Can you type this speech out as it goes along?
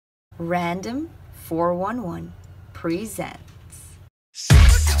Random 411 presents.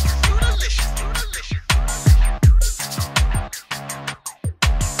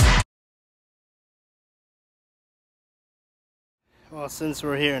 Well, since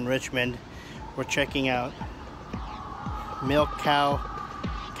we're here in Richmond, we're checking out Milkcow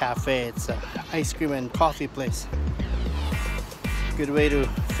Cafe. It's an ice cream and coffee place. Good way to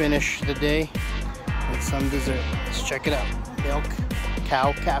finish the day with some dessert. Let's check it out.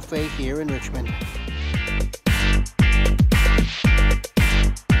 Milkcow Cafe here in Richmond.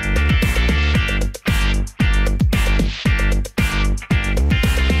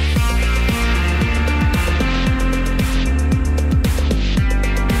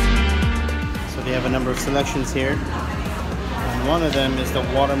 They have a number of selections here, and one of them is the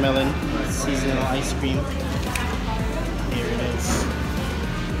watermelon seasonal ice cream. Here it is.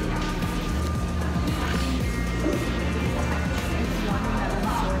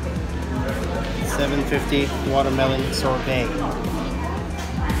 $7.50 watermelon sorbet.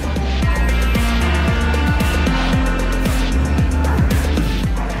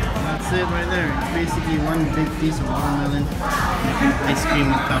 That's it right there. It's basically one big piece of watermelon and ice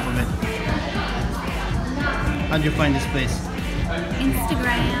cream on top of it. How'd you find this place?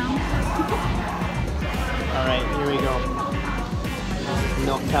 Instagram. Alright, here we go.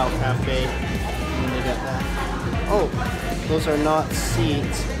 Milkcow Cafe. And they got that. Oh, those are not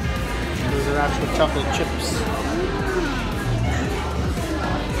seeds. Those are actual chocolate chips.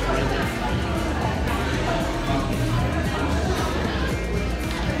 Right there.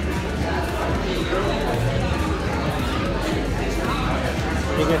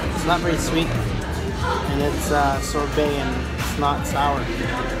 Pretty good. It's not very sweet. And it's sorbet and it's not sour.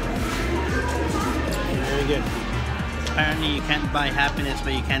 Very good. Apparently you can't buy happiness,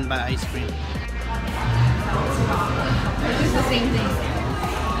 but you can buy ice cream. It's the same thing.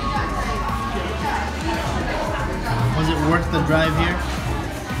 Was it worth the drive here?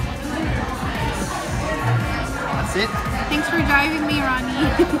 That's it? Thanks for driving me, Ronnie.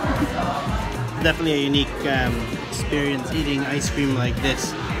 Definitely a unique experience eating ice cream like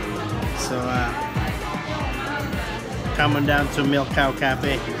this. So come on down to Milkcow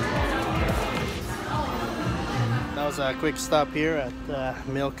Cafe. That was a quick stop here at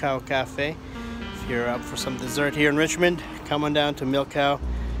Milkcow Cafe. If you're up for some dessert here in Richmond, come on down to Milkcow.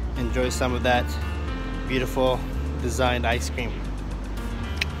 Enjoy some of that beautiful designed ice cream.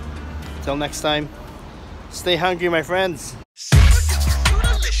 Till next time, stay hungry, my friends.